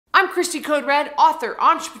Cristy Code Red, author,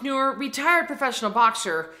 entrepreneur, retired professional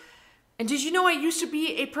boxer. And did you know I used to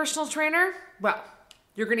be a personal trainer? Well,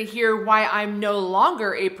 you're gonna hear why I'm no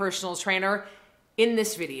longer a personal trainer in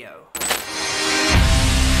this video.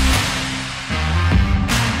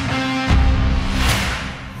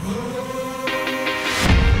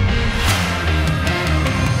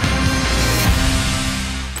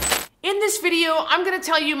 In this video, I'm gonna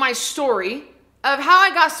tell you my story of how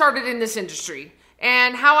I got started in this industry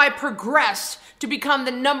and how I progressed to become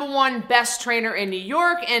the #1 best trainer in New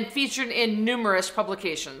York and featured in numerous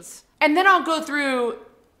publications. And then I'll go through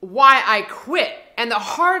why I quit and the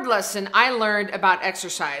hard lesson I learned about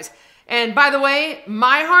exercise. And by the way,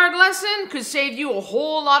 my hard lesson could save you a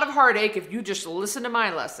whole lot of heartache if you just listen to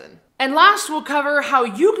my lesson. And last, we'll cover how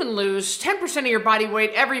you can lose 10% of your body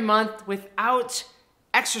weight every month without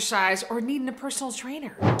exercise or needing a personal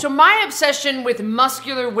trainer. So my obsession with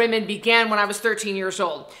muscular women began when I was 13 years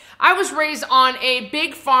old. I was raised on a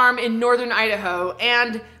big farm in northern Idaho,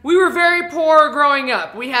 and we were very poor growing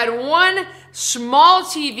up. We had one small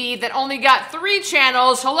TV that only got 3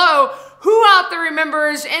 channels. Hello, who out there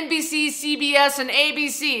remembers NBC, CBS, and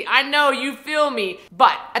ABC? I know, you feel me.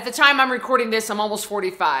 But at the time I'm recording this, I'm almost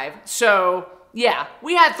 45. So yeah,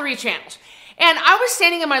 we had 3 channels. And I was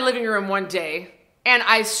standing in my living room one day, and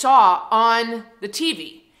I saw on the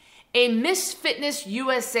TV a Miss Fitness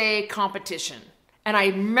USA competition. And I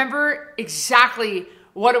remember exactly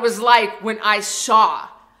what it was like when I saw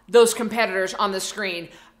those competitors on the screen.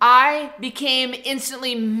 I became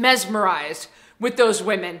instantly mesmerized with those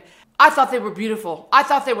women. I thought they were beautiful. I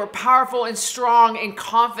thought they were powerful and strong and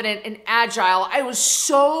confident and agile. I was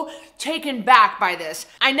so taken back by this.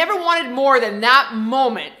 I never wanted more than that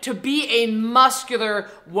moment to be a muscular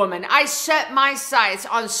woman. I set my sights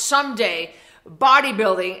on someday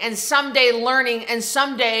bodybuilding and someday learning and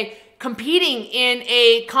someday competing in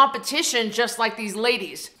a competition just like these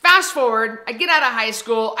ladies. Fast forward, I get out of high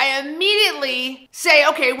school, I immediately say,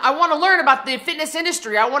 okay, I wanna learn about the fitness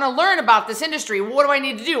industry. I wanna learn about this industry. What do I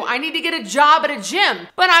need to do? I need to get a job at a gym.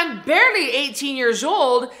 But I'm barely 18 years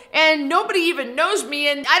old and nobody even knows me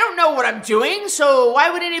and I don't know what I'm doing, so why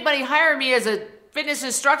would anybody hire me as a fitness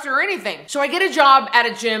instructor or anything? So I get a job at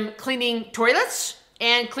a gym cleaning toilets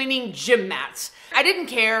and cleaning gym mats. I didn't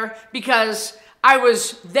care because I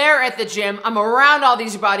was there at the gym. I'm around all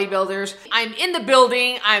these bodybuilders. I'm in the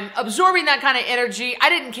building. I'm absorbing that kind of energy. I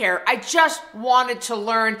didn't care. I just wanted to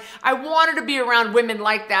learn. I wanted to be around women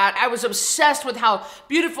like that. I was obsessed with how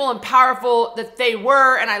beautiful and powerful that they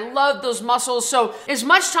were, and I loved those muscles. So as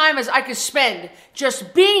much time as I could spend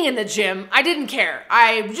just being in the gym, I didn't care.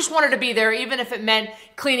 I just wanted to be there, even if it meant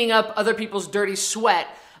cleaning up other people's dirty sweat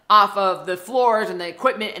off of the floors and the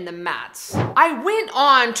equipment and the mats. I went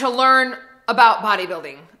on to learn about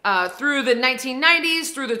bodybuilding through the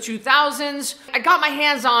 1990s, through the 2000s. I got my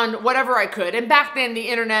hands on whatever I could. And back then the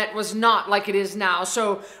internet was not like it is now.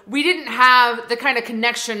 So we didn't have the kind of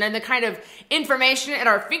connection and the kind of information at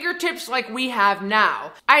our fingertips like we have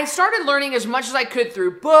now. I started learning as much as I could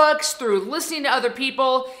through books, through listening to other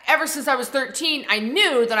people. Ever since I was 13, I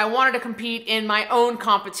knew that I wanted to compete in my own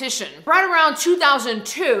competition. Right around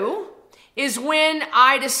 2002 is when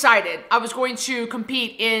I decided I was going to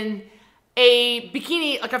compete in a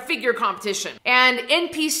bikini, like a figure competition. And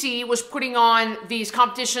NPC was putting on these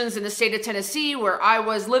competitions in the state of Tennessee where I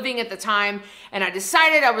was living at the time, and I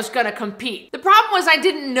decided I was gonna compete. The problem was I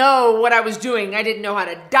didn't know what I was doing. I didn't know how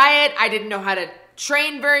to diet. I didn't know how to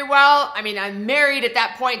train very well. I mean, I'm married at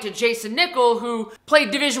that point to Jason Nickel, who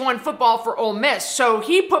played Division I football for Ole Miss. So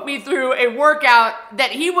he put me through a workout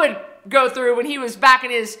that he would go through when he was back in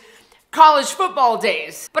his college football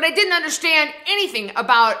days. But I didn't understand anything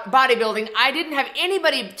about bodybuilding. I didn't have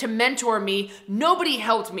anybody to mentor me. Nobody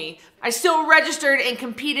helped me. I still registered and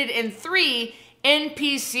competed in 3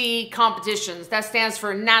 NPC competitions. That stands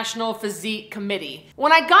for National Physique Committee.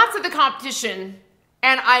 When I got to the competition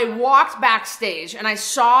and I walked backstage and I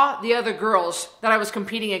saw the other girls that I was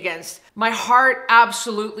competing against, my heart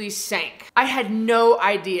absolutely sank. I had no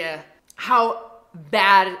idea how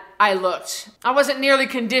bad I looked. I wasn't nearly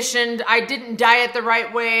conditioned. I didn't diet the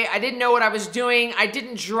right way. I didn't know what I was doing. I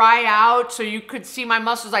didn't dry out so you could see my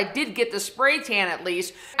muscles. I did get the spray tan at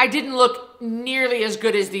least. I didn't look nearly as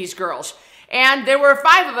good as these girls. And there were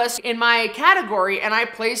 5 of us in my category and I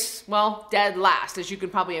placed, well, dead last, as you can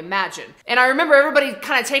probably imagine. And I remember everybody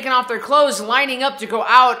kind of taking off their clothes, lining up to go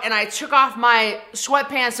out, and I took off my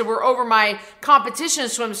sweatpants that were over my competition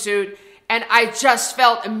swimsuit, And I just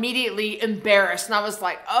felt immediately embarrassed. And I was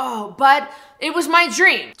like, oh, but it was my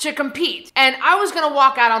dream to compete. And I was gonna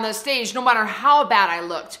walk out on the stage no matter how bad I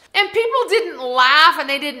looked. And people didn't laugh and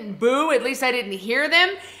they didn't boo, at least I didn't hear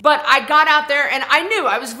them. But I got out there and I knew,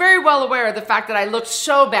 I was very well aware of the fact that I looked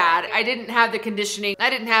so bad. I didn't have the conditioning. I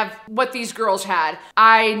didn't have what these girls had.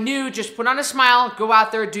 I knew, just put on a smile, go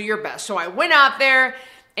out there, do your best. So I went out there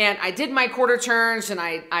and I did my quarter turns and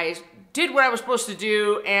I did what I was supposed to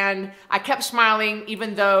do, and I kept smiling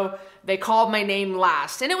even though they called my name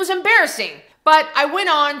last. And it was embarrassing. But I went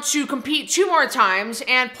on to compete 2 more times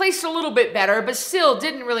and placed a little bit better, but still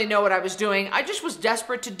didn't really know what I was doing. I just was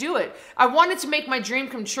desperate to do it. I wanted to make my dream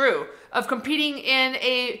come true of competing in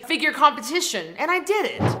a figure competition, and I did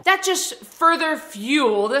it. That just further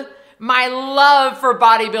fueled my love for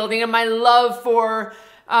bodybuilding and my love for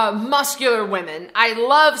muscular women. I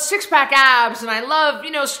love six-pack abs, and I love,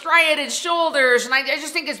 striated shoulders, and I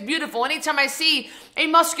just think it's beautiful. Anytime I see a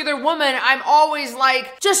muscular woman, I'm always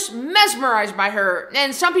like just mesmerized by her.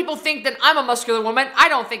 And some people think that I'm a muscular woman. I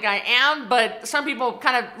don't think I am, but some people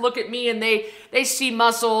kind of look at me and they see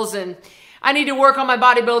muscles, and I need to work on my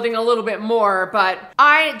bodybuilding a little bit more, but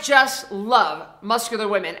I just love muscular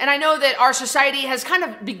women. And I know that our society has kind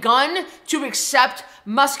of begun to accept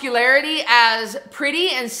muscularity as pretty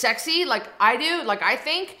and sexy like I do, like I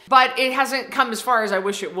think, but it hasn't come as far as I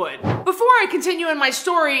wish it would. Before I continue in my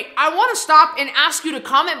story, I want to stop and ask you to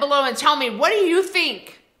comment below and tell me, what do you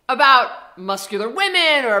think about muscular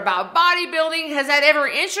women or about bodybuilding? Has that ever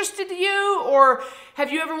interested you, or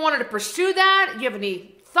have you ever wanted to pursue that? Do you have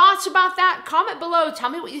any thoughts about that? Comment below, tell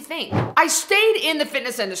me what you think. I stayed in the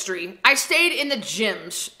fitness industry. I stayed in the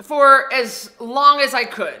gyms for as long as I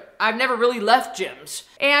could. I've never really left gyms.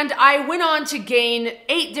 And I went on to gain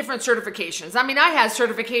 8 different certifications. I mean, I had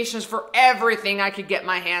certifications for everything I could get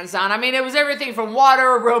my hands on. I mean, it was everything from water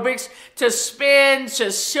aerobics to spin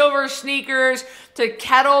to silver sneakers to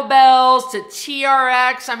kettlebells to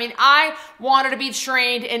TRX. I mean, I wanted to be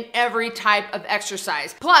trained in every type of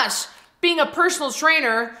exercise. Plus, being a personal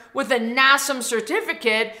trainer with a NASM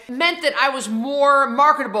certificate meant that I was more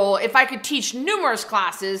marketable if I could teach numerous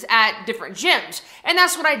classes at different gyms. And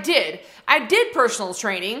that's what I did. I did personal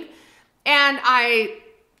training and I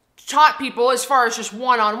taught people as far as just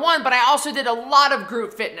one-on-one, but I also did a lot of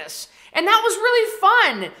group fitness. And that was really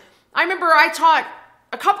fun. I remember I taught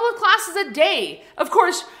a couple of classes a day. Of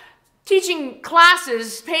course, teaching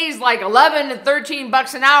classes pays like 11 to 13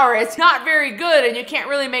 bucks an hour. It's not very good and you can't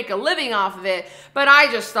really make a living off of it, but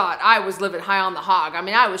I just thought I was living high on the hog. I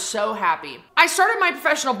mean, I was so happy. I started my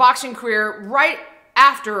professional boxing career right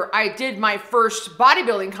after I did my first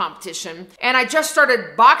bodybuilding competition, and I just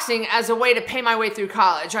started boxing as a way to pay my way through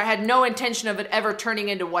college. I had no intention of it ever turning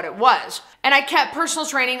into what it was. And I kept personal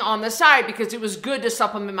training on the side because it was good to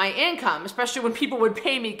supplement my income, especially when people would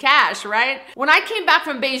pay me cash, right? When I came back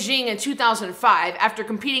from Beijing in 2005, after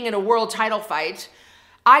competing in a world title fight,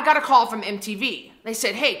 I got a call from MTV. They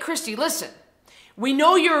said, "Hey, Cristy, listen. We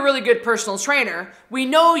know you're a really good personal trainer. We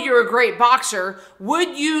know you're a great boxer.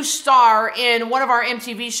 Would you star in one of our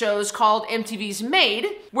MTV shows called MTV's Made,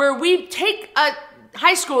 where we take a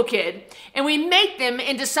high school kid and we make them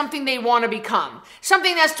into something they want to become,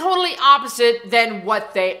 something that's totally opposite than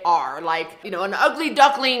what they are, like, an ugly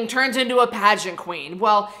duckling turns into a pageant queen."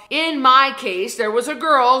 Well, in my case, there was a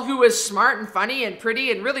girl who was smart and funny and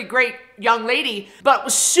pretty and really great young lady, but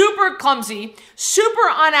was super clumsy, super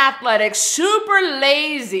unathletic, super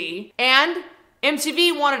lazy, and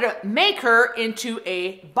MTV wanted to make her into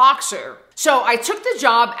a boxer. So I took the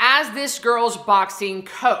job as this girl's boxing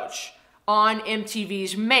coach on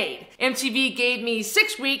MTV's Made. MTV gave me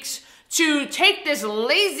 6 weeks to take this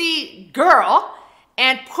lazy girl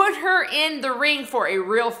and put her in the ring for a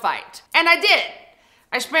real fight. And I did.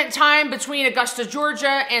 I spent time between Augusta,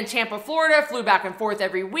 Georgia and Tampa, Florida, flew back and forth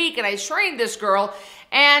every week, and I trained this girl,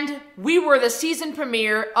 and we were the season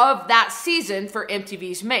premiere of that season for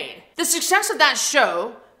MTV's Made. The success of that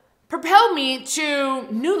show propelled me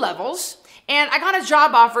to new levels, and I got a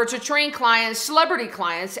job offer to train clients, celebrity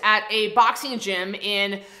clients, at a boxing gym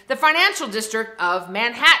in the financial district of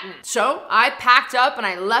Manhattan. So I packed up and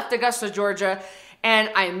I left Augusta, Georgia,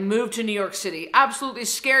 and I moved to New York City, absolutely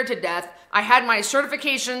scared to death. I had my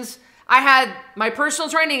certifications, I had my personal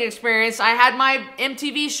training experience, I had my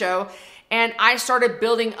MTV show, and I started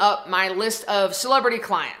building up my list of celebrity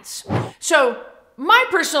clients. So my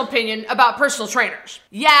personal opinion about personal trainers.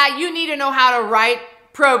 Yeah, you need to know how to write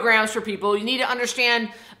programs for people. You need to understand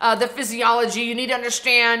the physiology. You need to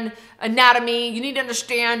understand anatomy. You need to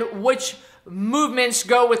understand which movements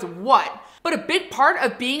go with what. But a big part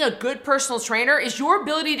of being a good personal trainer is your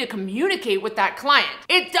ability to communicate with that client.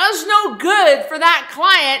 It does no good for that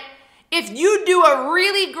client if you do a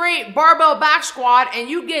really great barbell back squat and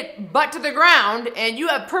you get butt to the ground and you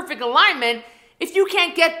have perfect alignment if you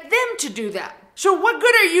can't get them to do that. So what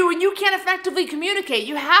good are you when you can't effectively communicate?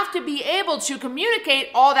 You have to be able to communicate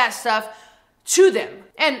all that stuff to them.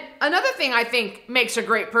 And another thing I think makes a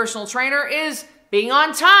great personal trainer is being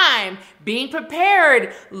on time, being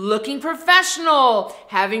prepared, looking professional,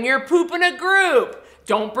 having your poop in a group.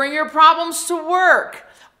 Don't bring your problems to work.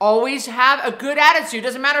 Always have a good attitude.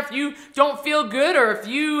 Doesn't matter if you don't feel good or if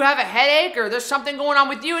you have a headache or there's something going on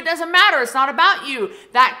with you. It doesn't matter. It's not about you.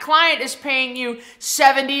 That client is paying you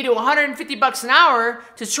 $70 to $150 an hour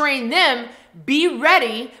to train them. Be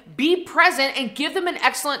ready, be present, and give them an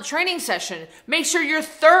excellent training session. Make sure you're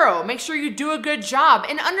thorough. Make sure you do a good job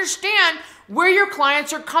and understand where your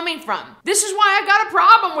clients are coming from. This is why I've got a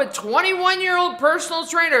problem with 21-year-old personal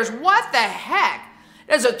trainers. What the heck?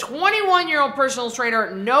 Does a 21-year-old personal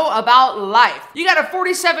trainer know about life? You got a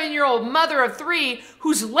 47-year-old mother of 3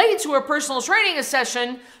 who's late to her personal training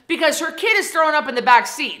session because her kid is throwing up in the back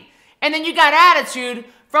seat. And then you got attitude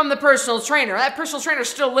from the personal trainer. That personal trainer's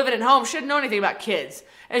still living at home. She doesn't know anything about kids.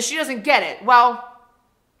 And she doesn't get it. Well,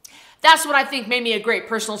 that's what I think made me a great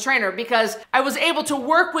personal trainer, because I was able to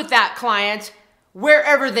work with that client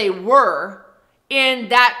wherever they were in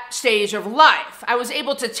that stage of life. I was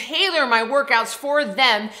able to tailor my workouts for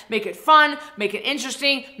them, make it fun, make it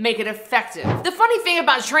interesting, make it effective. The funny thing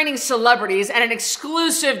about training celebrities at an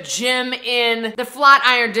exclusive gym in the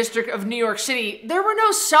Flatiron district of New York City, there were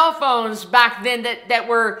no cell phones back then that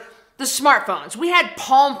were the smartphones. We had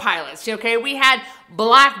Palm Pilots, okay? We had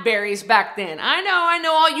Blackberries back then. I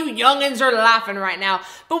know all you youngins are laughing right now,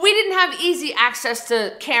 but we didn't have easy access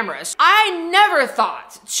to cameras. I never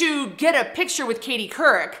thought to get a picture with Katie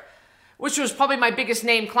Couric, which was probably my biggest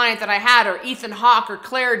name client that I had, or Ethan Hawke, or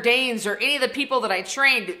Claire Danes, or any of the people that I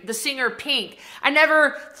trained, the singer Pink. I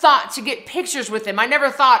never thought to get pictures with them. I never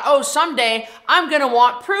thought, oh, someday I'm gonna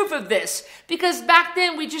want proof of this. Because back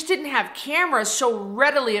then we just didn't have cameras so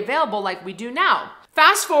readily available like we do now.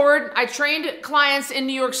 Fast forward, I trained clients in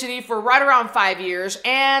New York City for right around 5 years,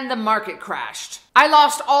 and the market crashed. I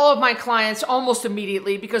lost all of my clients almost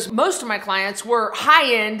immediately because most of my clients were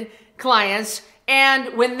high-end clients.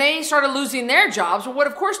 And when they started losing their jobs, well, what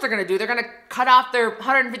of course they're gonna do? They're gonna cut off their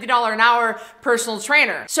 $150 an hour personal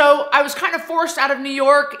trainer. So I was kind of forced out of New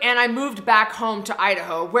York, and I moved back home to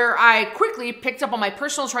Idaho, where I quickly picked up on my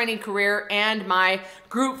personal training career and my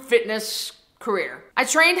group fitness career. I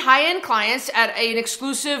trained high-end clients at an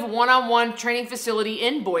exclusive one-on-one training facility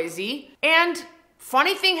in Boise, and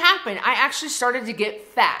funny thing happened, I actually started to get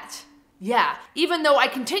fat. Yeah, even though I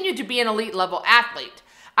continued to be an elite level athlete.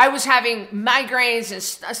 I was having migraines and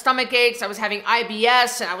stomach aches. I was having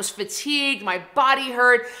IBS and I was fatigued. My body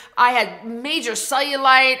hurt. I had major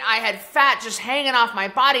cellulite. I had fat just hanging off my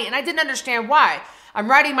body, and I didn't understand why. I'm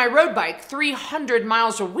riding my road bike 300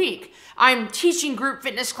 miles a week. I'm teaching group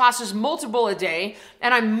fitness classes multiple a day,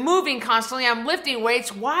 and I'm moving constantly. I'm lifting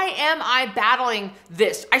weights. Why am I battling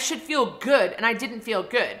this? I should feel good, and I didn't feel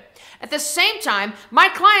good. At the same time, my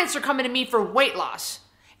clients are coming to me for weight loss.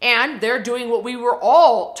 And they're doing what we were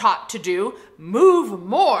all taught to do, move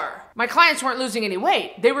more. My clients weren't losing any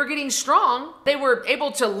weight. They were getting strong. They were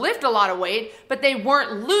able to lift a lot of weight, but they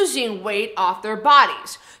weren't losing weight off their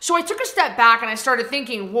bodies. So I took a step back and I started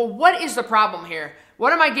thinking, well, what is the problem here?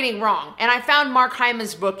 What am I getting wrong? And I found Mark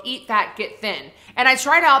Hyman's book, Eat Fat, Get Thin. And I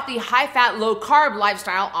tried out the high-fat, low-carb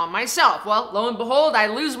lifestyle on myself. Well, lo and behold, I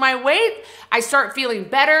lose my weight, I start feeling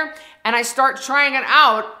better, and I start trying it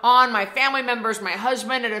out on my family members, my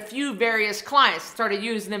husband, and a few various clients. Started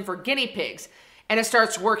using them for guinea pigs, and it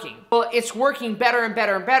starts working. Well, it's working better and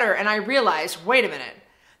better and better, and I realize, wait a minute,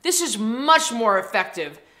 this is much more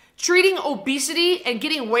effective. Treating obesity and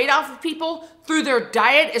getting weight off of people through their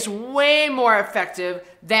diet is way more effective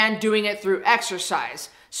than doing it through exercise.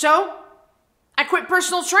 So I quit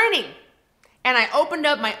personal training and I opened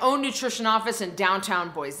up my own nutrition office in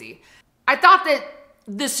downtown Boise. I thought that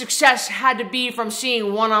the success had to be from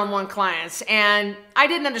seeing one-on-one clients, and I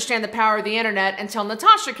didn't understand the power of the internet until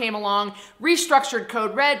Natasha came along, restructured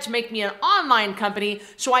Code Red to make me an online company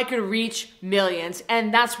so I could reach millions,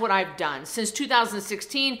 and that's what I've done. Since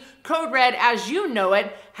 2016, Code Red, as you know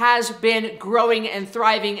it, has been growing and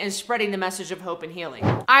thriving and spreading the message of hope and healing.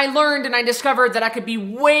 I learned and I discovered that I could be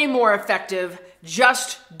way more effective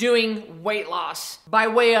just doing weight loss by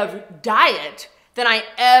way of diet than I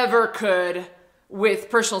ever could with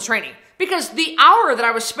personal training. because the hour that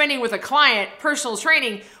I was spending with a client, personal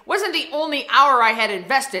training, wasn't the only hour I had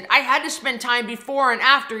invested. I had to spend time before and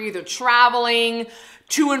after either traveling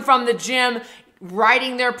to and from the gym,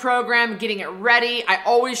 writing their program, getting it ready. I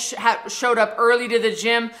always showed up early to the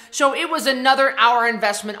gym. So it was another hour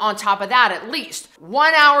investment on top of that at least.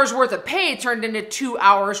 1 hour's worth of pay turned into 2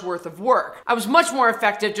 hours worth of work. I was much more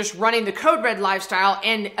effective just running the Code Red lifestyle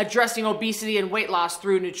and addressing obesity and weight loss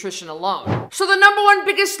through nutrition alone. So the number one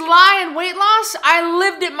biggest lie in weight loss, I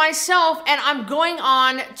lived it myself, and I'm going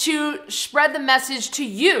on to spread the message to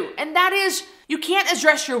you. And that is, you can't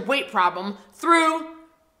address your weight problem through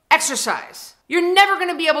exercise. You're never going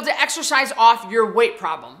to be able to exercise off your weight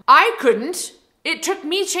problem. I couldn't. It took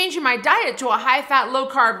me changing my diet to a high-fat,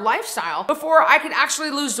 low-carb lifestyle before I could actually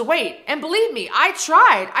lose the weight. And believe me, I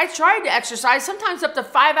tried. I tried to exercise, sometimes up to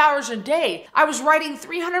 5 hours a day. I was riding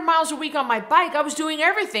 300 miles a week on my bike. I was doing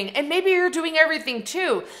everything. And maybe you're doing everything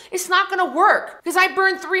too. It's not going to work because I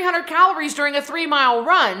burned 300 calories during a 3-mile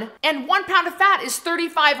run, and 1 pound of fat is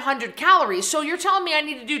 3,500 calories. So you're telling me I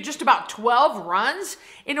need to do just about 12 runs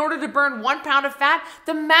in order to burn 1 pound of fat?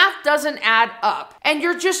 The math doesn't add up. And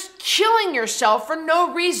you're just killing yourself for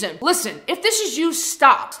no reason. Listen, if this is you,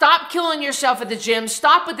 stop. Stop killing yourself at the gym.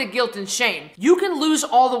 Stop with the guilt and shame. You can lose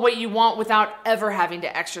all the weight you want without ever having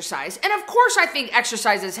to exercise. And of course, I think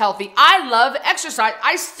exercise is healthy. I love exercise.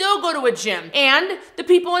 I still go to a gym. And the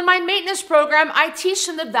people in my maintenance program, I teach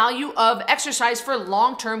them the value of exercise for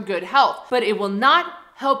long-term good health. But it will not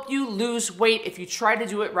help you lose weight if you try to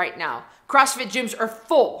do it right now. CrossFit gyms are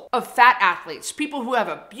full of fat athletes, people who have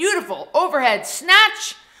a beautiful overhead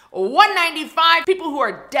snatch, 195, people who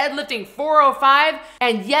are deadlifting 405,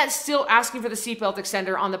 and yet still asking for the seatbelt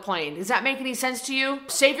extender on the plane. Does that make any sense to you?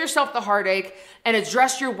 Save yourself the heartache and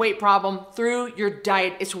address your weight problem through your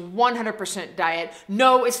diet. It's 100% diet.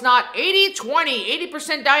 No, it's not 80-20,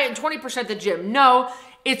 80% diet and 20% the gym. No,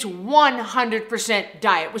 it's 100%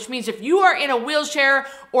 diet, which means if you are in a wheelchair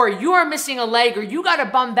or you are missing a leg or you got a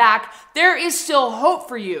bum back, there is still hope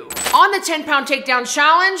for you. On the 10-pound takedown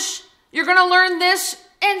challenge, you're gonna learn this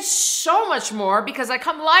and so much more because I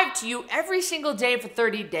come live to you every single day for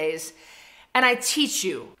 30 days and I teach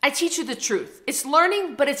you the truth. It's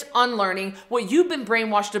learning, but it's unlearning what you've been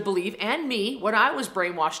brainwashed to believe, and me, what I was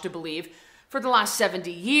brainwashed to believe for the last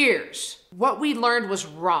 70 years. What we learned was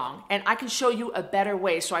wrong, and I can show you a better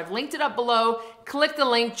way. So I've linked it up below. Click the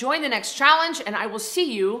link, join the next challenge, and I will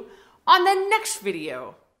see you on the next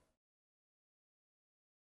video.